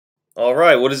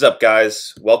Alright, what is up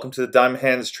guys? Welcome to the Diamond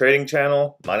Hands Trading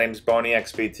Channel. My name is Barney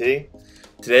XBT.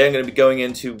 Today I'm going to be going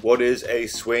into what is a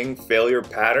swing failure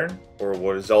pattern, or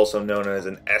what is also known as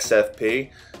an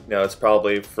SFP. Now it's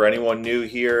probably for anyone new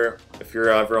here, if you're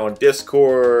ever on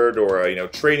Discord or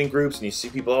trading groups and you see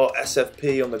people, oh,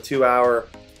 SFP on the 2 hour,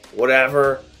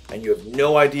 whatever, and you have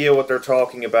no idea what they're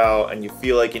talking about and you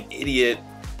feel like an idiot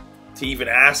to even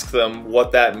ask them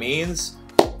what that means,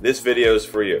 this video is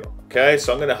for you. Okay,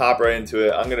 so I'm going to hop right into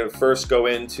it. I'm going to first go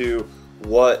into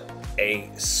what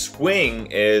a swing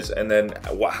is and then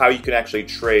how you can actually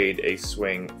trade a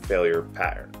swing failure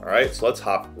pattern. All right, so let's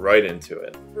hop right into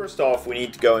it. First off, we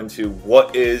need to go into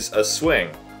what is a swing.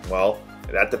 Well,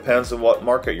 that depends on what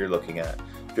market you're looking at.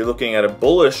 If you're looking at a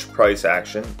bullish price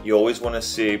action, you always want to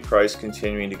see price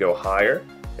continuing to go higher.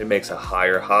 It makes a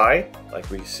higher high, like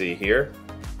we see here.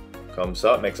 Comes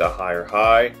up, makes a higher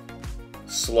high,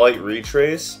 slight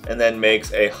retrace, and then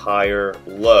makes a higher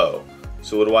low.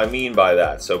 So what do I mean by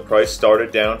that? So price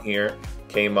started down here,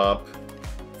 came up,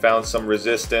 found some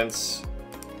resistance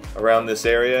around this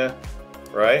area,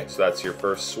 right? So that's your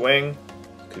first swing.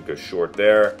 Could go short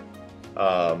there,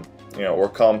 or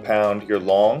compound your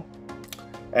long.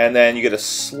 And then you get a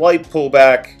slight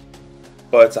pullback,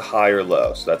 but it's a higher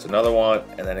low. So that's another one,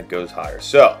 and then it goes higher.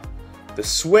 So the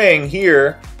swing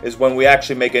here is when we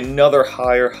actually make another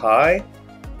higher high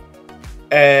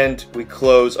and we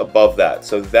close above that.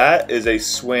 So that is a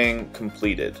swing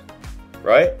completed,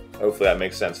 right? Hopefully that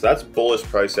makes sense. So that's bullish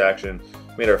price action.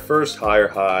 We made our first higher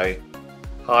high,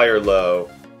 higher low,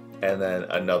 and then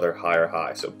another higher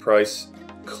high. So price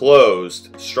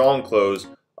closed, strong close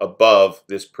above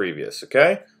this previous,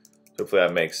 okay? Hopefully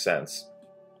that makes sense.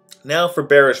 Now for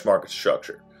bearish market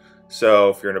structure.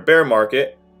 So if you're in a bear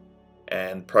market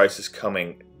and price is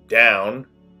coming down,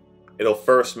 it'll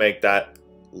first make that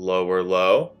lower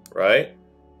low, right?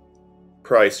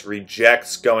 Price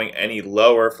rejects going any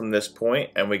lower from this point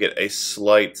and we get a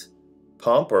slight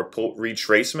pump or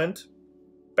retracement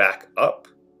back up.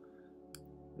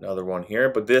 Another one here,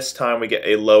 but this time we get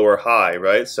a lower high,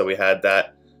 right? So we had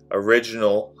that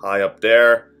original high up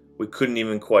there. We couldn't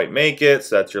even quite make it,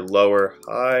 so that's your lower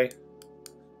high,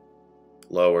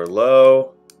 lower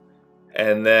low,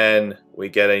 and then we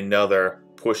get another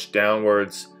push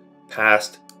downwards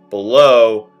past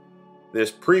below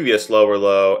this previous lower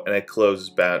low, and it closes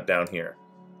down here.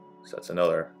 So that's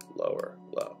another lower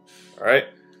low. All right.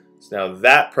 So now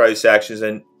that price action is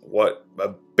in what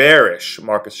a bearish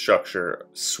market structure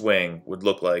swing would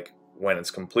look like when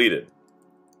it's completed.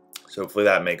 So hopefully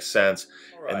that makes sense.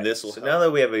 Right. And this will. So now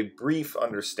that we have a brief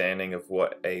understanding of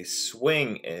what a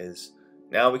swing is,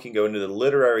 now we can go into the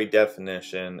literary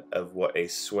definition of what a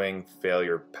swing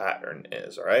failure pattern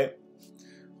is. All right.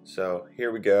 So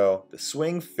here we go. The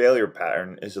swing failure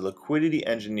pattern is a liquidity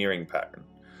engineering pattern,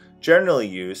 generally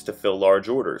used to fill large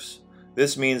orders.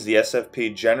 This means the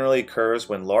SFP generally occurs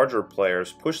when larger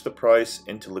players push the price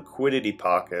into liquidity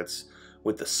pockets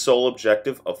with the sole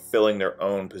objective of filling their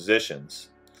own positions.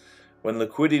 When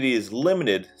liquidity is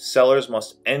limited, sellers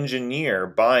must engineer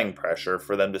buying pressure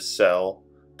for them to fill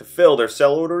their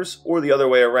sell orders, or the other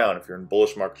way around. If you're in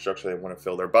bullish market structure, they want to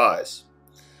fill their buys.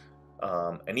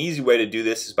 An easy way to do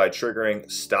this is by triggering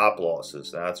stop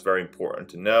losses. Now, that's very important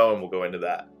to know, and we'll go into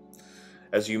that.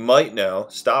 As you might know,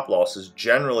 stop losses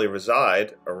generally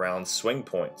reside around swing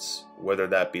points, whether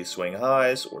that be swing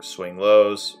highs or swing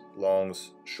lows,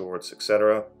 longs, shorts,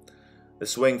 etc. The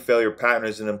swing failure pattern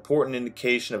is an important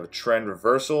indication of a trend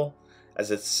reversal,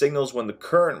 as it signals when the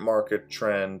current market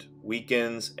trend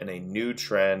weakens and a new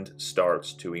trend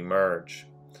starts to emerge.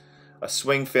 A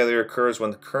swing failure occurs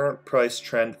when the current price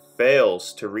trend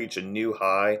fails to reach a new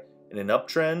high in an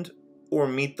uptrend or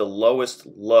meet the lowest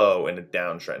low in a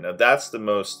downtrend. Now that's the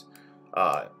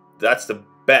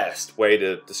best way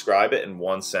to describe it in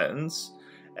one sentence.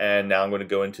 And now I'm going to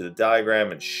go into the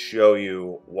diagram and show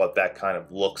you what that kind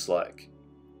of looks like.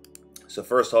 So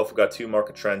first off, we've got two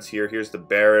market trends here. Here's the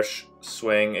bearish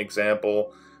swing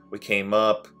example. We came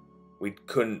up, we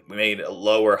made a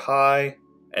lower high,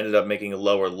 ended up making a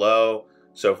lower low.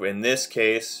 So if in this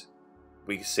case,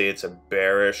 we say it's a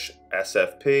bearish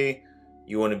SFP,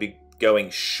 you want to be going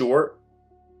short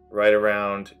right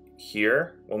around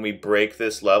here. When we break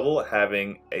this level,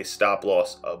 having a stop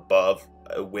loss above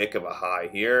a wick of a high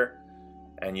here,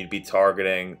 and you'd be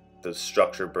targeting the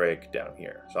structure break down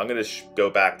here. So I'm going to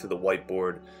go back to the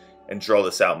whiteboard and draw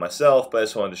this out myself, but I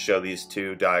just wanted to show these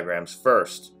two diagrams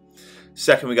first.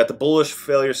 Second, we got the bullish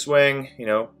failure swing,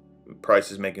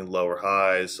 prices making lower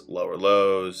highs, lower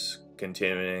lows,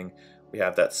 continuing. We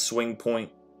have that swing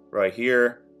point right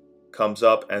here, comes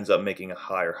up, ends up making a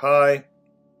higher high,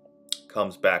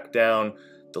 comes back down.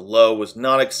 The low was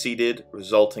not exceeded,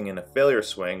 resulting in a failure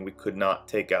swing. We could not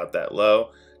take out that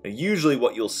low. Now, usually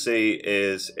what you'll see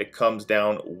is it comes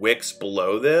down wicks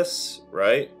below this,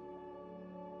 right?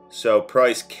 So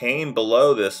price came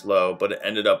below this low, but it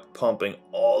ended up pumping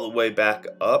all the way back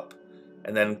up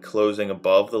and then closing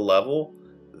above the level.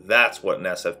 That's what an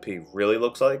SFP really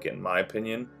looks like, in my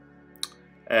opinion.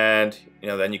 And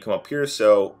then you come up here,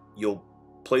 so you'll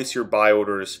place your buy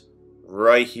orders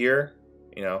right here,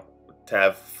 to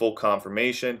have full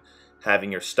confirmation,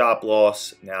 having your stop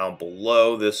loss now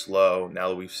below this low, now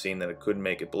that we've seen that it couldn't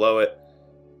make it below it,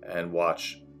 and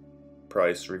watch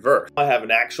price reverse. I have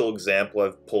an actual example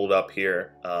I've pulled up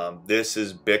here. This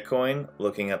is Bitcoin,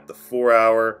 looking at the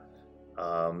 4-hour.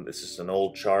 This is an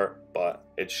old chart, but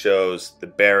it shows the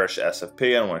bearish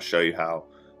SFP. I want to show you how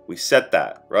we set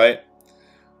that, right?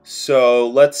 So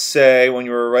let's say when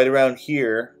you were right around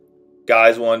here,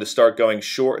 guys wanted to start going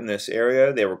short in this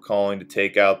area. They were calling to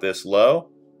take out this low,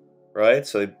 right?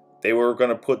 So they were going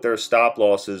to put their stop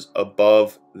losses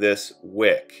above this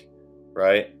wick,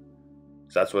 right?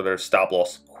 So that's where their stop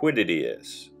loss liquidity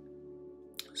is.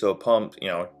 So it pumps,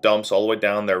 dumps all the way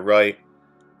down there, right?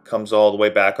 Comes all the way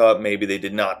back up. Maybe they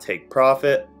did not take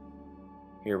profit.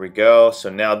 Here we go. So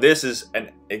now this is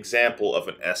an example of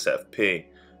an SFP.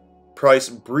 Price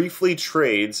briefly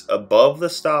trades above the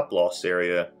stop loss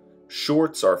area.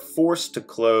 Shorts are forced to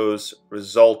close,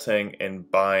 resulting in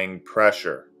buying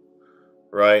pressure,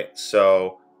 right?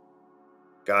 So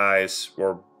guys,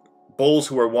 or bulls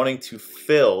who are wanting to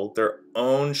fill their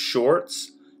own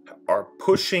shorts are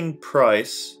pushing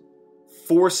price,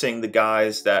 forcing the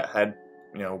guys that had,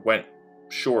 went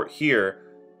short here,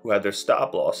 who had their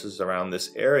stop losses around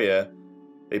this area.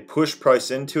 They push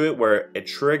price into it where it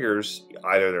triggers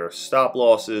either their stop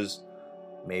losses,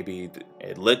 maybe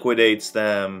it liquidates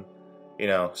them,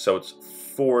 so it's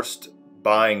forced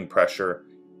buying pressure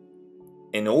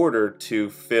in order to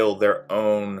fill their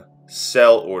own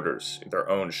sell orders, their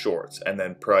own shorts, and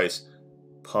then price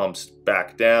pumps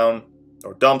back down,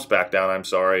 or dumps back down, I'm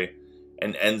sorry,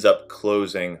 and ends up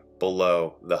closing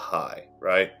below the high,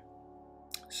 right?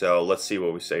 So let's see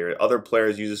what we say here. Other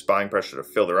players use this buying pressure to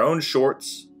fill their own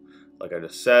shorts, like I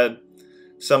just said.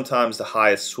 Sometimes the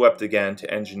high is swept again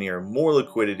to engineer more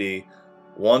liquidity.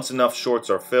 Once enough shorts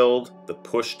are filled, the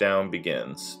push down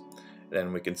begins.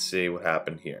 Then we can see what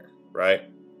happened here, right?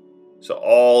 So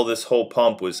all this whole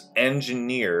pump was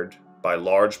engineered by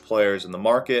large players in the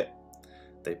market.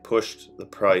 They pushed the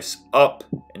price up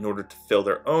in order to fill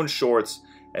their own shorts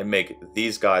and make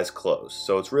these guys close.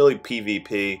 So it's really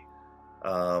PvP.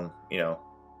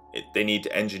 They need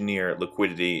to engineer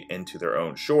liquidity into their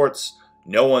own shorts.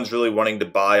 No one's really wanting to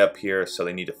buy up here, so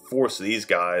they need to force these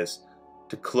guys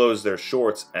to close their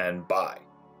shorts and buy,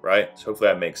 right? So hopefully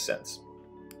that makes sense.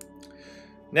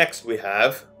 Next, we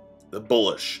have the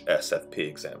bullish SFP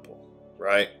example,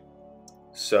 right?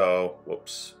 So,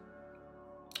 whoops.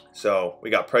 So we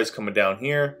got price coming down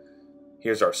here.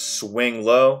 Here's our swing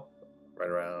low, right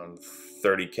around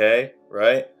 30K,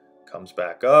 right? Comes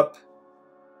back up.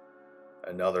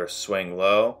 Another swing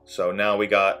low. So now we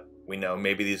know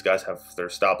maybe these guys have their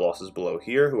stop losses below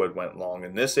here who had went long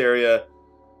in this area.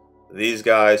 These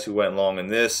guys who went long in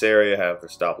this area have their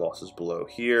stop losses below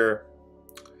here.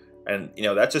 And,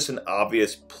 that's just an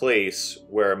obvious place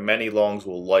where many longs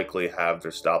will likely have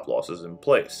their stop losses in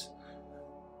place.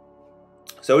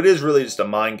 So it is really just a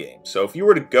mind game. So if you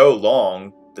were to go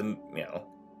long,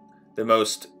 the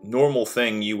most normal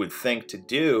thing you would think to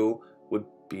do would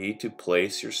be to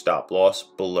place your stop loss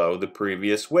below the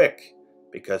previous wick.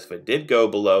 Because if it did go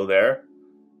below there,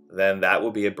 then that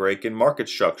would be a break in market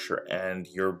structure, and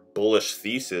your bullish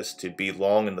thesis to be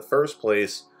long in the first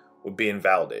place would be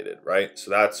invalidated, right?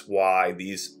 So that's why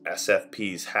these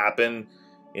SFPs happen.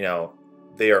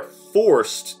 They are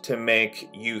forced to make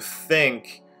you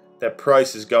think that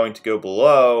price is going to go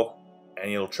below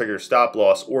and it'll trigger stop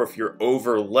loss, or if you're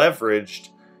over leveraged,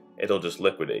 it'll just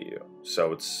liquidate you.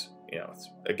 So it's,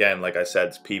 again, like I said,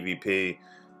 it's PvP.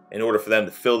 In order for them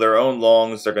to fill their own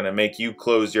longs, they're going to make you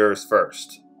close yours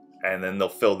first. And then they'll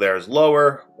fill theirs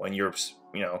lower when you're,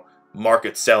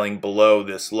 market selling below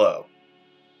this low,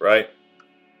 right?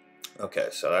 Okay,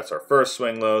 so that's our first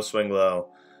swing low.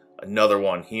 Another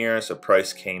one here, so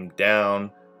price came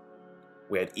down.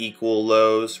 We had equal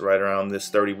lows right around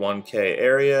this 31K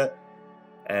area,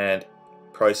 and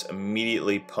price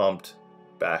immediately pumped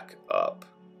back up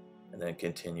and then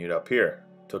continued up here.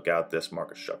 Took out this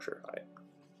market structure, right?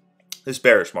 This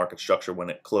bearish market structure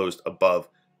when it closed above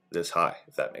this high,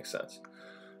 if that makes sense,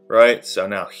 right? So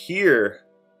now here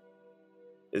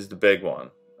is the big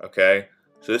one, okay?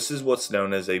 So this is what's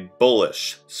known as a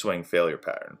bullish swing failure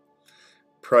pattern.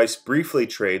 Price briefly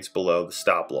trades below the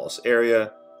stop loss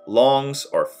area. Longs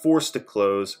are forced to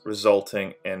close,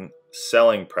 resulting in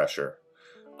selling pressure.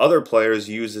 Other players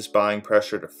use this buying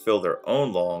pressure to fill their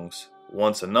own longs.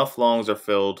 Once enough longs are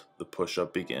filled, the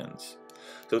push-up begins.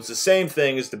 So it's the same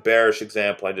thing as the bearish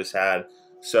example I just had.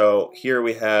 So here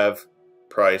we have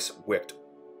price wicked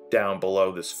down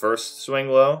below this first swing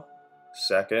low,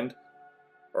 second,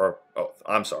 or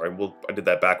I'm sorry, I did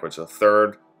that backwards. So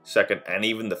third, second, and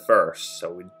even the first.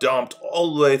 So we dumped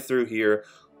all the way through here.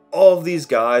 All of these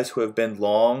guys who have been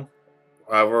long,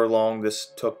 however long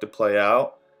this took to play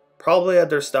out, probably had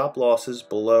their stop losses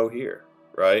below here,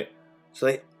 right? So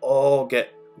they all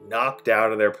get knocked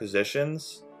out of their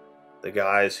positions. The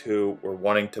guys who were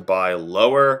wanting to buy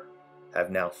lower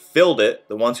have now filled it.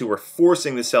 The ones who were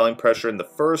forcing the selling pressure in the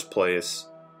first place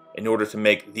in order to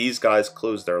make these guys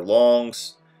close their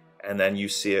longs, and then you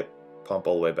see it pump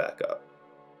all the way back up.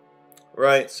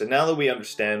 Right, so now that we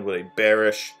understand what a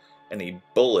bearish and a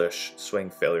bullish swing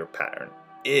failure pattern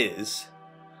is,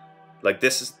 like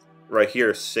this is right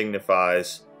here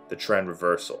signifies the trend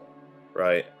reversal,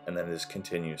 right? And then this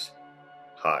continues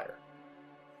higher.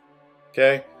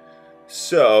 Okay,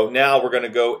 so now we're going to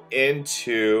go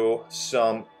into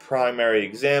some primary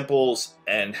examples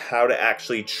and how to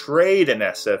actually trade an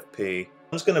SFP.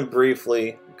 I'm just going to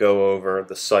briefly go over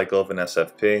the cycle of an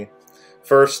SFP.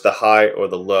 First, the high or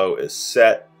the low is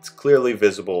set. It's clearly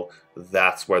visible.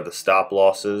 That's where the stop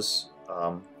losses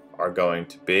are going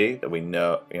to be. That we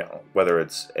know, whether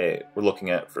we're looking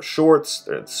at for shorts,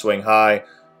 the swing high,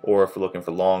 or if we're looking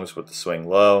for longs with the swing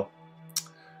low.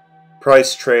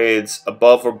 Price trades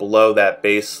above or below that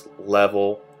base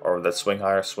level or that swing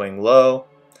high or swing low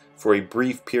for a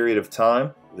brief period of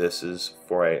time. This is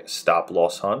for a stop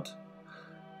loss hunt.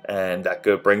 And that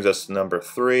brings us to number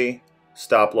 3.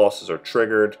 Stop losses are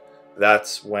triggered.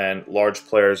 That's when large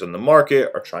players in the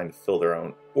market are trying to fill their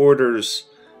own orders.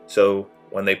 So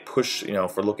when they push,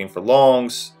 if we're looking for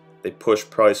longs, they push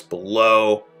price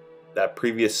below that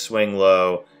previous swing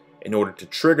low in order to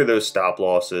trigger those stop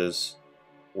losses,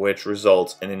 which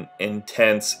results in an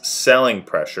intense selling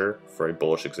pressure, for a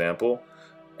bullish example.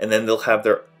 And then they'll have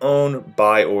their own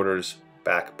buy orders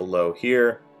back below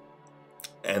here.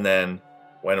 And then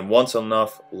once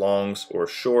enough longs or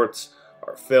shorts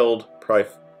are filled,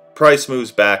 price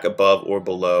moves back above or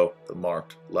below the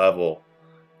marked level.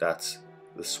 That's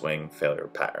the swing failure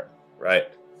pattern, right?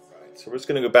 So we're just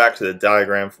going to go back to the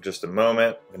diagram for just a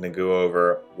moment. I'm going to go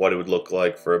over what it would look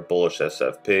like for a bullish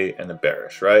SFP and a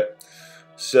bearish, right?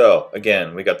 So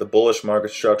again, we got the bullish market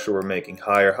structure. We're making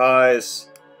higher highs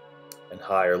and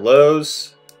higher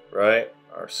lows, right?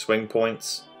 Our swing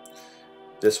points.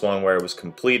 This one where it was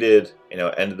completed,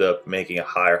 ended up making a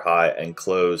higher high and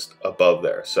closed above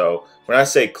there. So when I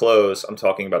say close, I'm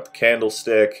talking about the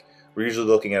candlestick. We're usually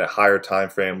looking at a higher time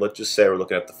frame. Let's just say we're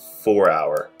looking at the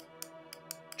 4-hour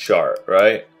chart,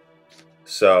 right?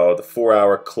 So the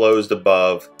 4-hour closed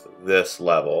above this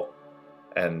level,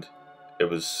 and it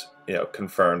was,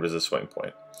 confirmed as a swing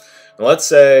point. Now let's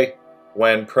say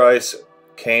when price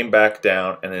came back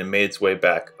down and then made its way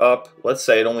back up, let's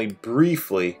say it only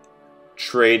briefly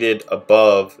traded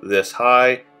above this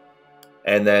high,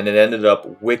 and then it ended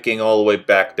up wicking all the way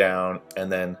back down and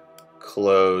then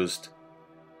closed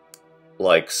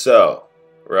like so,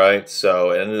 right?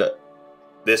 So it ended up,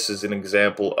 this is an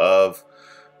example of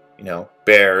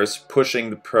bears pushing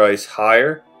the price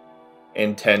higher,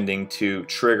 intending to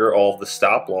trigger all of the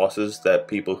stop losses that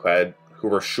people who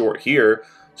were short here,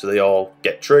 so they all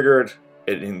get triggered.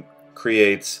 It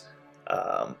creates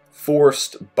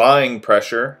forced buying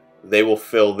pressure. They will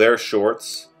fill their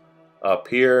shorts up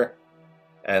here,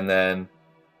 and then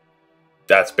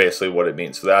that's basically what it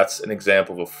means. So that's an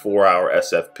example of a 4-hour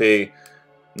SFP.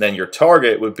 And then your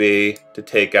target would be to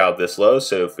take out this low.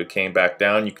 So if it came back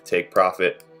down, you could take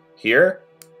profit here,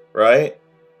 right?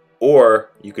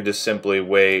 Or you could just simply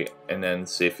wait and then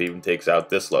see if it even takes out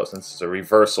this low, since it's a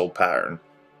reversal pattern,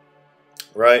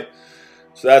 right?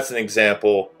 So that's an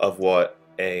example of what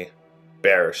a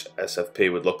bearish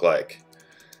SFP would look like.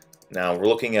 Now we're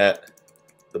looking at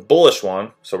the bullish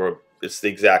one, so it's the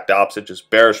exact opposite, just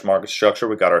bearish market structure.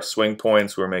 We got our swing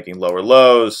points, we're making lower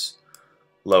lows,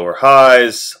 lower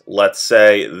highs. Let's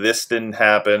say this didn't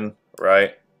happen,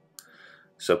 right?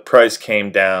 So price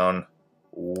came down,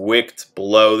 wicked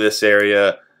below this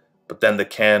area, but then the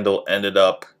candle ended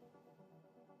up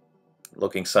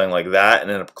looking something like that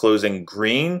and ended up closing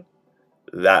green.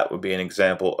 That would be an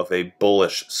example of a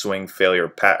bullish swing failure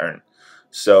pattern.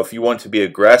 So if you want to be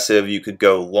aggressive, you could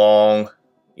go long.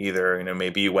 Either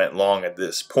maybe you went long at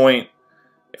this point,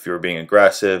 if you were being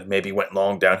aggressive, maybe went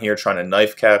long down here trying to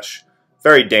knife catch.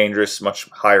 Very dangerous, much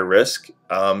higher risk.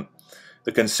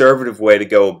 The conservative way to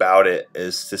go about it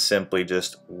is to simply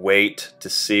just wait to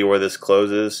see where this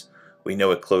closes. We know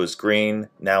it closed green.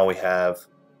 Now we have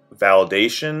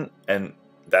validation, and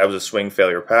that was a swing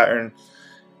failure pattern,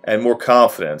 and more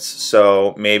confidence.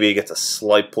 So maybe it gets a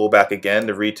slight pullback again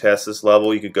to retest this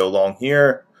level. You could go long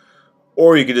here,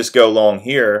 or you could just go long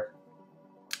here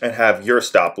and have your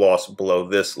stop loss below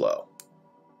this low,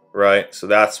 right? So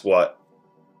that's what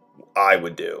I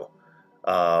would do.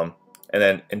 And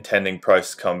then intending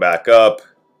price to come back up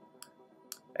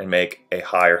and make a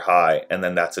higher high, and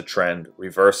then that's a trend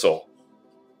reversal.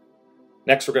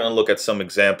 Next, we're going to look at some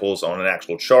examples on an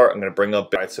actual chart. I'm going to bring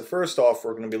up. All right, so first off,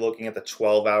 we're going to be looking at the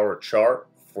 12-hour chart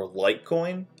for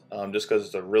Litecoin, just because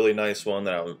it's a really nice one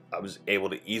that I was able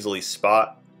to easily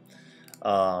spot.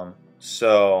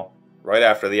 So right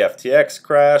after the FTX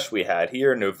crash we had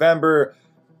here in November,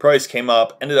 price came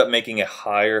up, ended up making a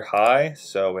higher high.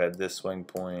 So we had this swing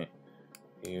point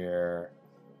here,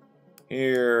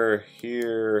 here,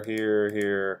 here, here,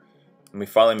 here, and we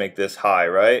finally make this high,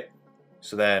 right?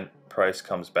 So then price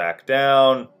comes back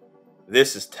down.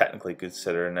 This is technically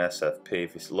considered an SFP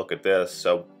if you look at this.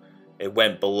 So it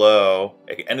went below,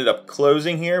 it ended up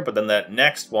closing here, but then that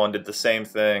next one did the same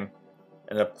thing,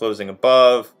 ended up closing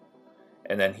above,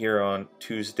 and then here on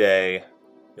Tuesday,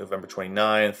 November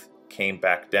 29th, came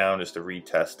back down just to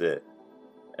retest it,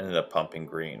 ended up pumping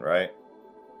green, right?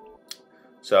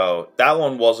 So that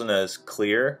one wasn't as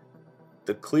clear.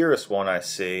 The clearest one I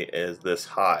see is this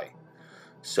high.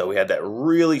 So we had that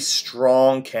really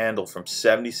strong candle from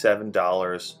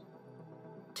 $77,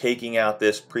 taking out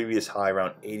this previous high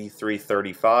around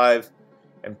 $83.35,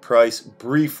 and price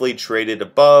briefly traded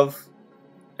above,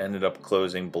 ended up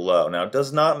closing below. Now it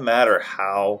does not matter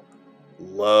how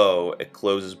low it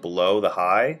closes below the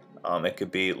high. It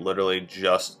could be literally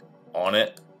just on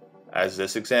it, as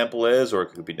this example is, or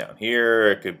it could be down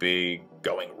here, it could be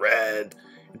going red.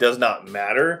 It does not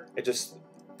matter. It just,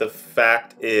 the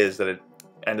fact is that it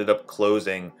ended up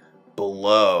closing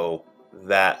below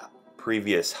that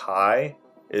previous high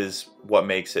is what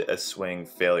makes it a swing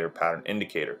failure pattern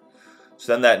indicator.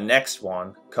 So then that next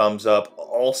one comes up,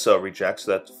 also rejects,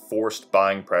 so that's forced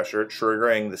buying pressure,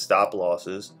 triggering the stop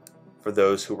losses for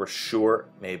those who were short,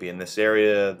 maybe in this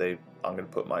area. I'm going to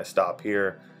put my stop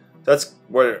here. That's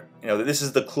where, this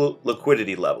is the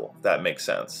liquidity level, if that makes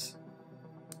sense,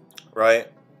 right?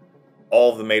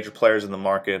 All of the major players in the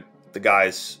market, the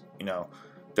guys,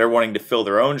 they're wanting to fill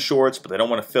their own shorts, but they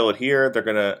don't want to fill it here. They're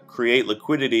going to create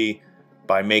liquidity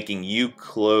by making you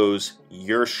close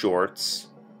your shorts,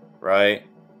 right?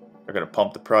 They're going to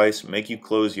pump the price, make you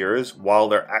close yours while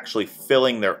they're actually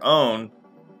filling their own,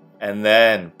 and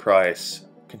then price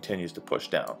continues to push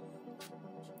down,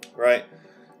 right?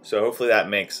 So hopefully that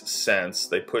makes sense.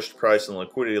 They pushed price and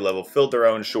liquidity level, filled their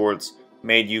own shorts,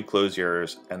 made you close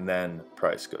yours, and then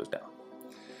price goes down.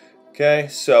 Okay,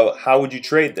 so how would you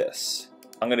trade this?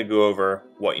 I'm going to go over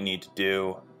what you need to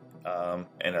do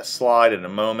in a slide in a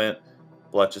moment.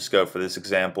 Let's just go for this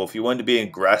example. If you wanted to be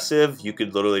aggressive, you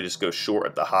could literally just go short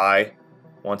at the high.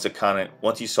 Once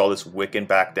you saw this wicking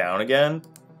back down again,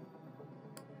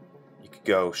 you could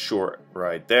go short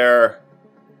right there,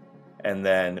 and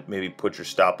then maybe put your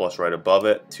stop loss right above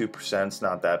it. 2% is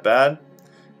not that bad.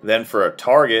 Then for a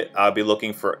target, I'll be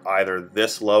looking for either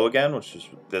this low again, which is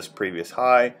this previous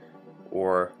high,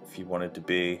 or if you wanted to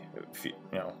be,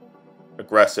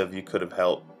 aggressive, you could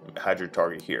have had your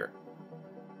target here,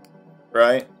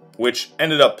 right? Which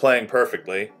ended up playing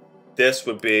perfectly. This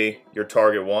would be your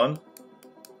target 1.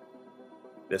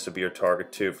 This would be your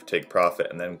target 2 for take profit,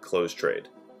 and then close trade.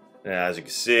 And as you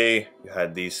can see, you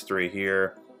had these 3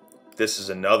 here. This is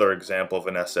another example of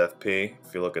an SFP.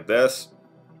 If you look at this,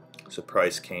 so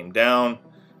price came down,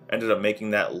 ended up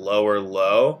making that lower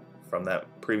low from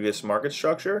that previous market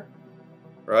structure,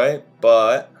 right?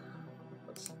 But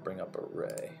let's bring up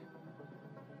array.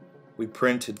 We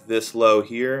printed this low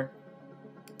here.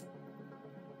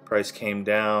 Price came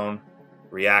down,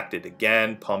 reacted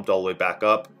again, pumped all the way back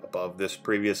up above this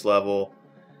previous level,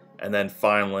 and then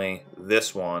finally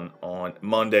this one on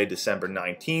Monday, December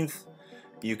 19th.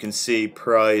 You can see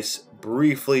price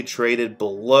briefly traded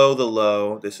below the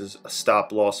low. This is a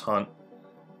stop loss hunt.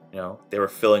 They were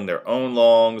filling their own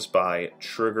longs by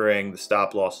triggering the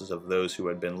stop losses of those who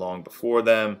had been long before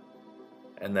them,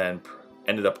 and then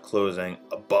ended up closing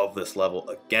above this level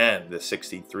again, the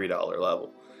 $63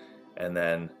 level. And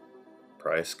then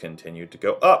price continued to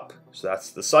go up. So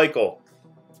that's the cycle,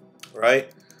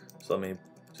 right? So let me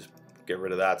just get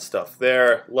rid of that stuff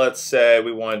there. Let's say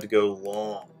we wanted to go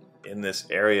long in this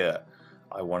area.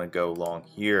 I want to go long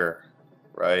here,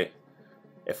 right?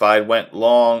 If I went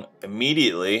long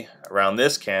immediately around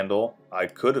this candle, I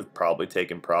could have probably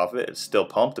taken profit. It's still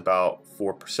pumped about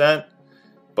 4%,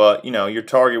 but you know, your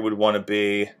target would want to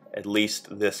be at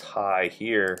least this high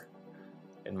here,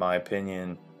 in my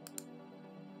opinion,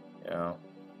 you know,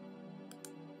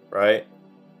 right?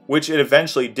 Which it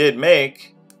eventually did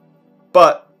make,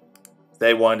 but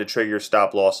they wanted to trigger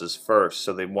stop losses first.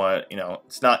 So they want, you know,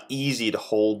 it's not easy to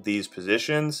hold these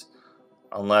positions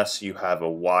unless you have a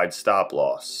wide stop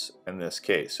loss in this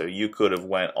case. So you could have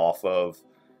went off of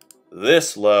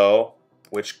this low,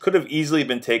 which could have easily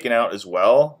been taken out as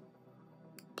well.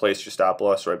 Place your stop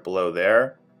loss right below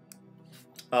there.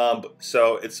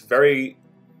 So it's very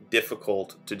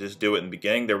difficult to just do it in the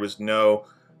beginning. There was no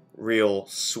real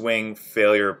swing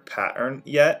failure pattern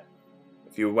yet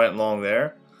if you went long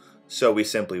there. So we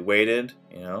simply waited,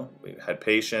 you know, we had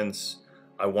patience.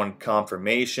 I wanted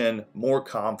confirmation, more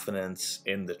confidence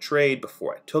in the trade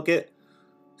before I took it.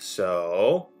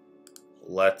 So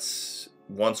once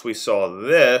we saw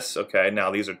this, okay,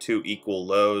 now these are two equal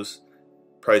lows.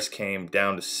 Price came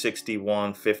down to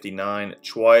 61.59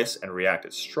 twice and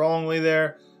reacted strongly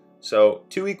there. So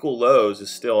two equal lows is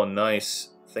still a nice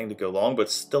thing to go long,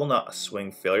 but still not a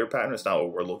swing failure pattern. It's not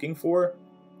what we're looking for.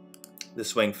 The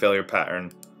swing failure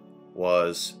pattern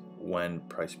was when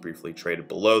price briefly traded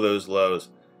below those lows,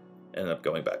 ended up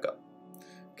going back up.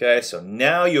 Okay, so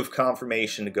now you have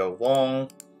confirmation to go long.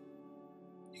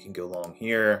 You can go long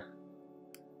here,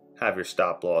 have your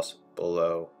stop loss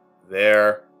below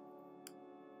there,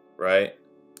 right?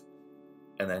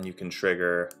 And then you can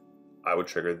trigger, I would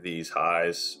trigger these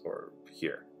highs or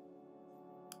here,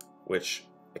 which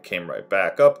it came right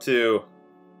back up to,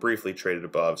 briefly traded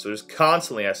above. So there's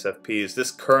constantly SFPs.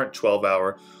 This current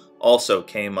 12-hour also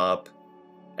came up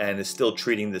and is still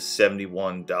treating the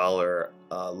 $71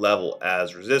 level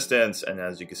as resistance. And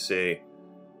as you can see,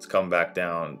 it's come back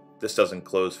down. This doesn't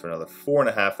close for another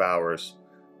 4.5 hours,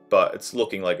 but it's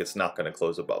looking like it's not going to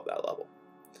close above that level,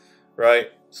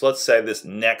 right? So let's say this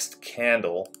next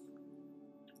candle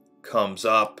comes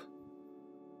up,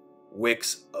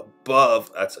 wicks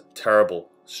above. That's a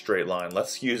terrible straight line.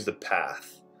 Let's use the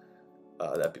path.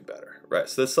 That'd be better, right?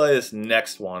 So let's say this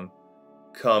next one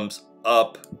comes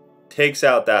up, takes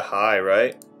out that high,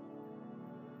 right?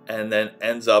 And then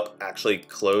ends up actually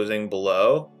closing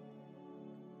below.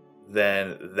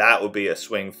 Then that would be a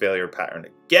swing failure pattern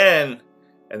again.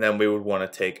 And then we would want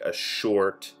to take a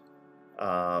short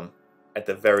at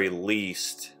the very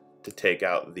least to take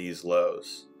out these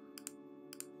lows,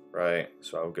 right?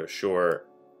 So I would go short,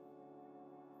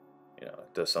 you know,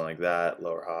 it does something like that,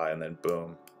 lower high, and then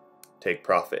boom, take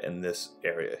profit in this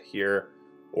area here,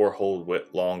 or hold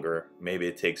it longer. Maybe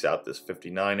it takes out this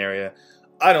 59 area.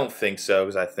 I don't think so,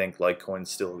 because I think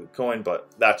Litecoin's still a good coin,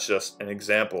 but that's just an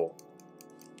example.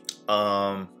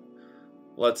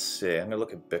 Let's see, I'm gonna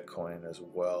look at Bitcoin as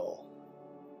well.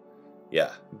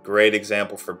 Yeah, great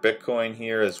example for Bitcoin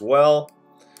here as well,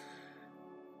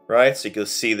 right? So you can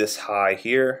see this high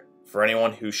here. For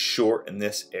anyone who's short in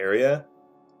this area,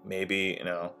 maybe, you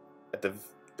know,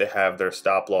 they have their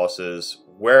stop losses.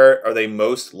 Where are they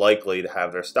most likely to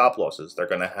have their stop losses? They're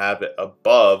going to have it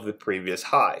above the previous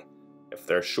high if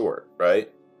they're short, right?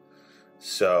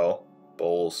 So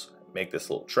bulls make this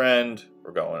little trend.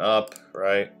 We're going up,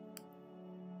 right?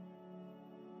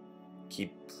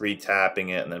 Keep re-tapping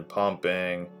it and then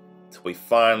pumping until we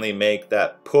finally make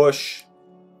that push.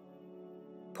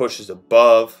 Pushes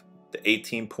above the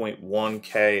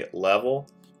 18.1K level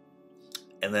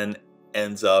and then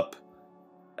ends up,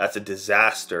 that's a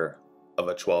disaster of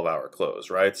a 12-hour close,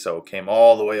 right? So it came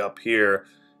all the way up here,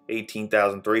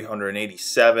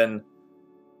 18,387.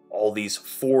 All these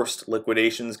forced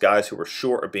liquidations, guys who were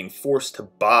short are being forced to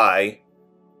buy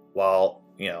while,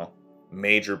 you know,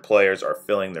 major players are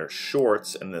filling their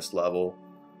shorts in this level,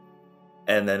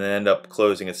 and then end up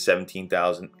closing at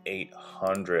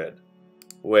 17,800,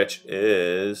 which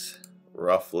is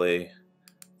roughly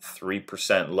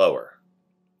 3% lower.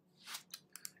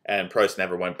 And price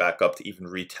never went back up to even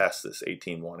retest this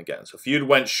 18.1 again. So if you'd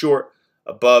went short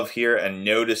above here and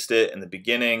noticed it in the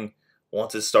beginning,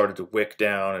 once it started to wick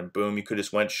down and boom, you could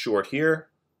just went short here.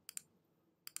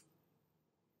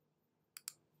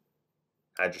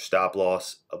 Had your stop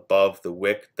loss above the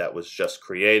wick that was just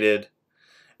created.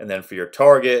 And then for your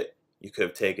target, you could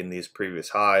have taken these previous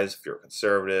highs if you're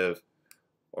conservative,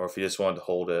 or if you just wanted to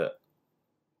hold it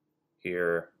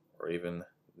here, or even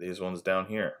these ones down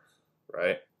here,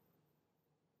 right?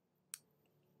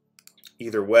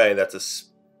 Either way, that's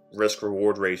a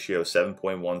risk-reward ratio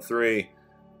 7.13.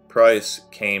 Price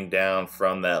came down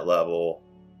from that level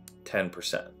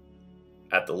 10%.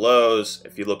 at the lows.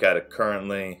 If you look at it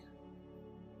currently,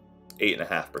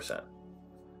 8.5%.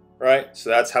 Right? So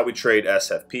that's how we trade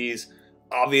SFPs.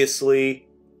 Obviously,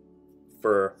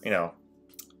 for, you know,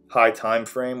 high time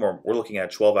frame, or we're looking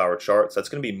at 12-hour charts, that's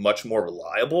going to be much more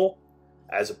reliable,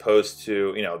 as opposed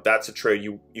to, you know, that's a trade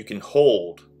you can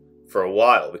hold for a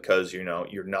while because, you know,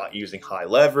 you're not using high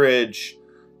leverage,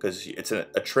 because it's a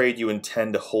trade you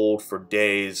intend to hold for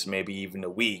days, maybe even a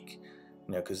week,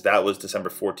 you know, because that was December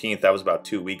 14th. That was about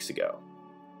 2 weeks ago,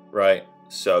 right?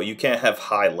 So you can't have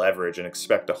high leverage and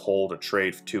expect to hold a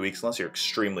trade for 2 weeks unless you're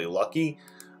extremely lucky.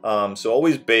 So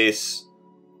always base,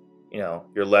 you know,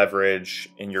 your leverage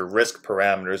and your risk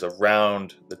parameters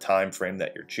around the time frame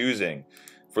that you're choosing.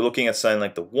 If we're looking at something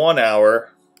like the 1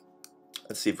 hour,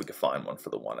 let's see if we can find one for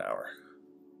the 1 hour.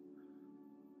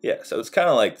 Yeah, so it's kind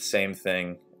of like the same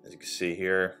thing as you can see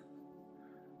here.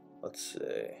 Let's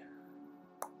see.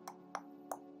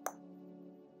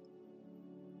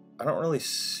 I don't really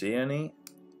see any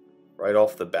right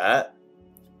off the bat,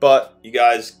 but you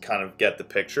guys kind of get the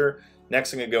picture.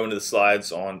 Next, I'm going to go into the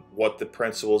slides on what the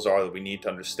principles are that we need to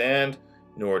understand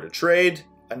in order to trade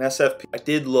an SFP. I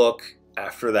did look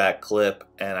after that clip,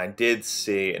 and I did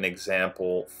see an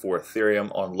example for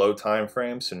Ethereum on low time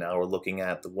frames. So now we're looking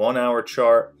at the 1 hour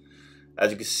chart.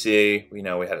 As you can see, you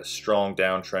know, we had a strong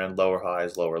downtrend, lower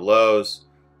highs, lower lows.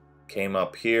 Came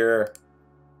up here.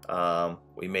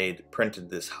 We printed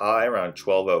this high around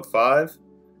 1205.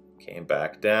 Came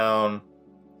back down.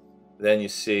 Then you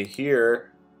see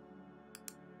here,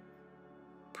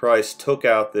 price took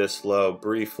out this low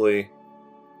briefly,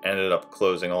 ended up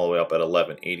closing all the way up at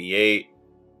 1188,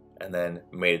 and then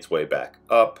made its way back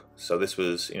up. So this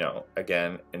was, you know,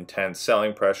 again, intense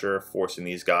selling pressure, forcing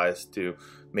these guys to,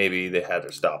 maybe they had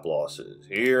their stop losses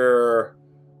here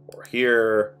or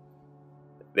here.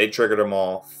 They triggered them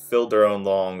all, filled their own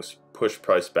longs, pushed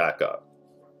price back up,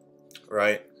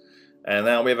 right? And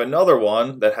now we have another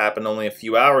one that happened only a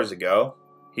few hours ago.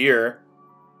 Here,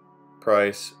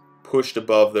 price pushed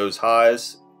above those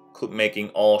highs, making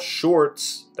all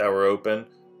shorts that were open,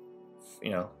 you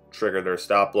know, trigger their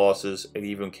stop losses. It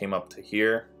even came up to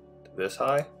here, to this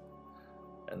high,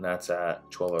 and that's at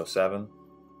 1207,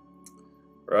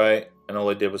 right? And all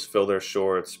they did was fill their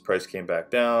shorts. Price came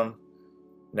back down.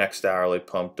 Next hourly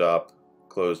pumped up,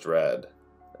 closed red,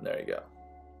 and there you go,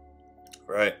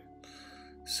 right?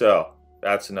 So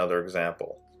that's another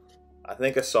example. I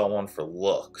think I saw one for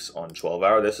looks on 12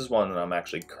 hour. This is one that I'm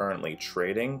actually currently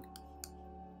trading.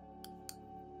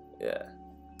 Yeah.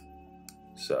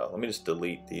 So let me just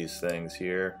delete these things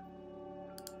here.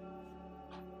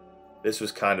 This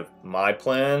was kind of my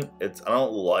plan. I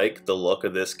don't like the look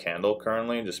of this candle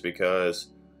currently, just because,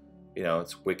 you know,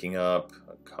 it's wicking up,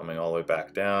 coming all the way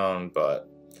back down, but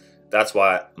that's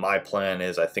why my plan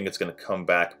is I think it's going to come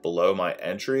back below my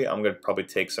entry. I'm going to probably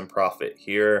take some profit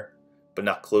here, but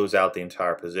not close out the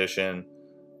entire position.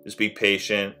 Just be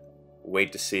patient.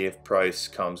 Wait to see if price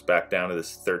comes back down to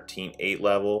this 13.8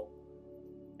 level.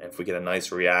 And if we get a nice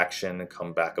reaction and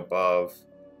come back above,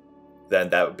 then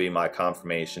that would be my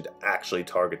confirmation to actually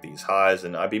target these highs.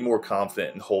 And I'd be more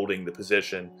confident in holding the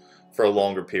position for a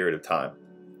longer period of time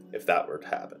if that were to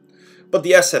happen. But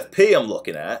the SFP I'm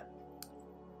looking at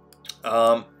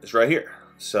is right here.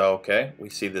 So, okay, we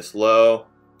see this low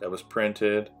that was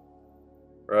printed,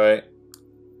 right,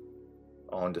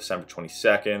 on December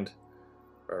 22nd,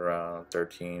 around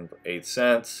 13.8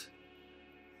 cents.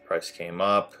 Price came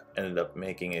up, ended up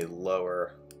making a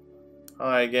lower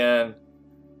high again,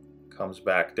 comes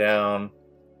back down,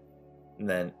 and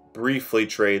then briefly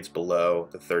trades below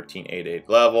the 13.88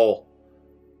 level,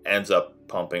 ends up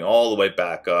pumping all the way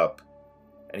back up,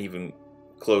 and even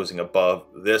closing above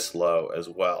this low as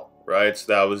well, right?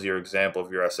 So that was your example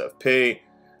of your SFP.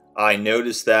 I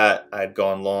noticed that I had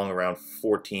gone long around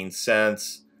 14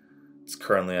 cents. It's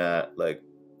currently at like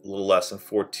a little less than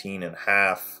 14 and a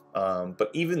half.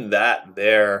 But even that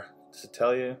there, does it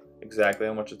tell you exactly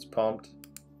how much it's pumped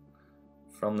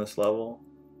from this level?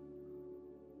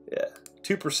 Yeah,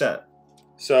 2%.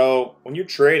 So when you're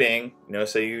trading, you know,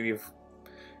 say you've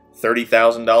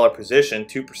 $30,000 position,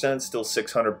 2% is still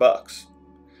 $600.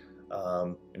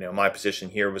 You know, my position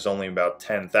here was only about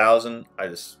 10,000. I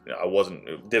just, you know,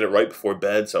 I did it right before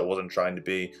bed, so I wasn't trying to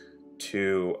be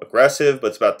too aggressive. But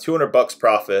it's about $200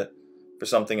 profit for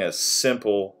something as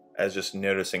simple as just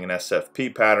noticing an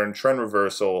SFP pattern, trend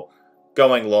reversal,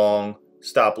 going long,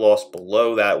 stop loss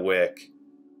below that wick,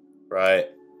 right?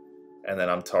 And then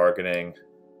I'm targeting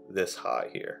this high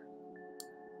here,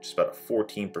 just about a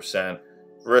 14%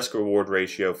 risk reward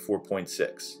ratio,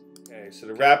 4.6. Okay, so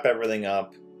to wrap everything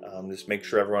up, just make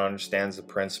sure everyone understands the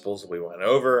principles that we went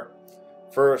over.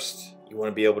 First, You want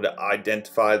to be able to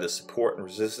identify the support and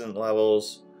resistance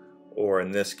levels, or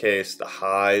in this case, the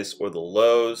highs or the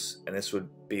lows, and this would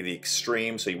be the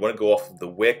extreme. So you want to go off of the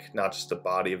wick, not just the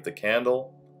body of the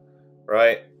candle,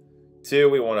 right? 2,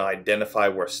 we want to identify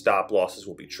where stop losses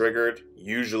will be triggered,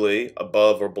 usually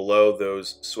above or below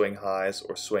those swing highs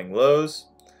or swing lows.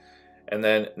 And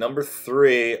then number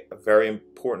 3, a very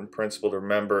important principle to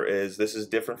remember is this is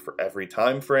different for every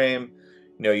time frame.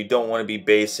 You know, you don't want to be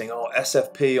basing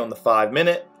SFP on the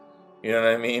 5-minute. You know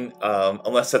what I mean?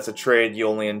 Unless that's a trade you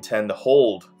only intend to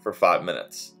hold for 5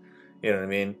 minutes. You know what I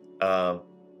mean?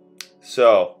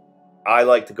 So I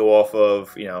like to go off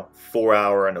of 4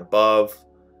 hour and above.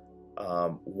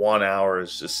 1 hour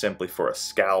is just simply for a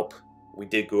scalp. We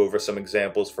did go over some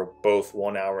examples for both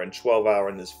 1 hour and 12 hour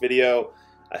in this video.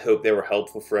 I hope they were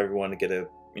helpful for everyone to get a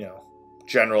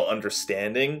general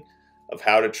understanding of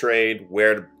how to trade,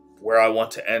 where I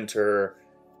want to enter,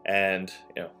 and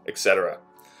etc.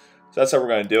 So that's how we're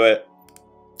going to do it.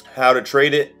 How to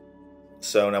trade it.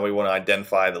 So now we want to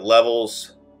identify the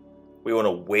levels. We want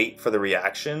to wait for the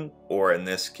reaction, or in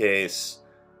this case,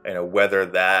 whether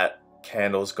that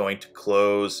candle is going to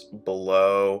close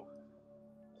below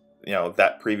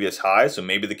that previous high. So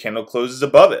maybe the candle closes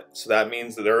above it, so that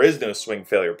means that there is no swing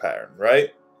failure pattern, right?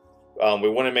 We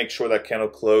want to make sure that candle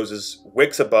closes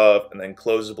wicks above and then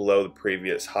closes below the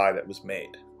previous high that was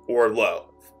made, or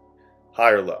low,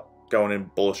 high or low, going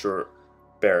in bullish or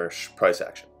bearish price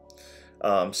action.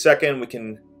 Second, we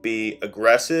can be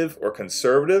aggressive or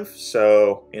conservative.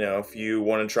 So if you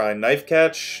want to try knife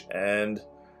catch and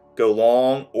go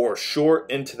long or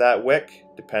short into that wick,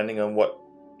 depending on what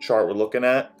chart we're looking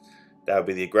at, that would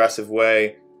be the aggressive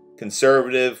way.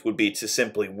 Conservative would be to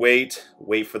simply wait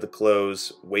for the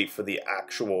close, wait for the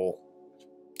actual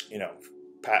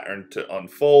pattern to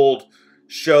unfold,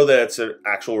 show that it's an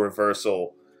actual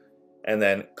reversal, and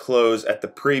then close at the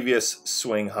previous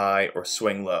swing high or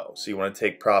swing low. So you want to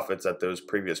take profits at those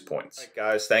previous points. All right,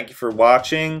 guys, thank you for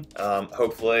watching.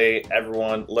 Hopefully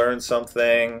everyone learned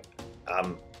something.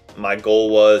 My goal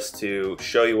was to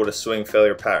show you what a swing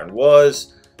failure pattern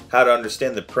was, how to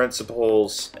understand the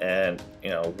principles, and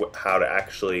how to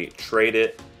actually trade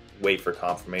it, wait for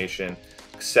confirmation,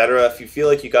 etc. If you feel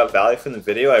like you got value from the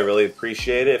video, I really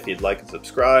appreciate it if you'd like and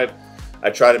subscribe. I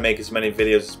try to make as many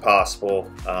videos as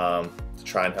possible to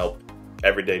try and help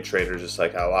everyday traders just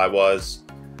like how I was.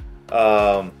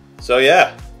 So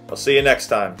yeah, I'll see you next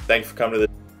time. Thanks for coming to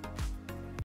the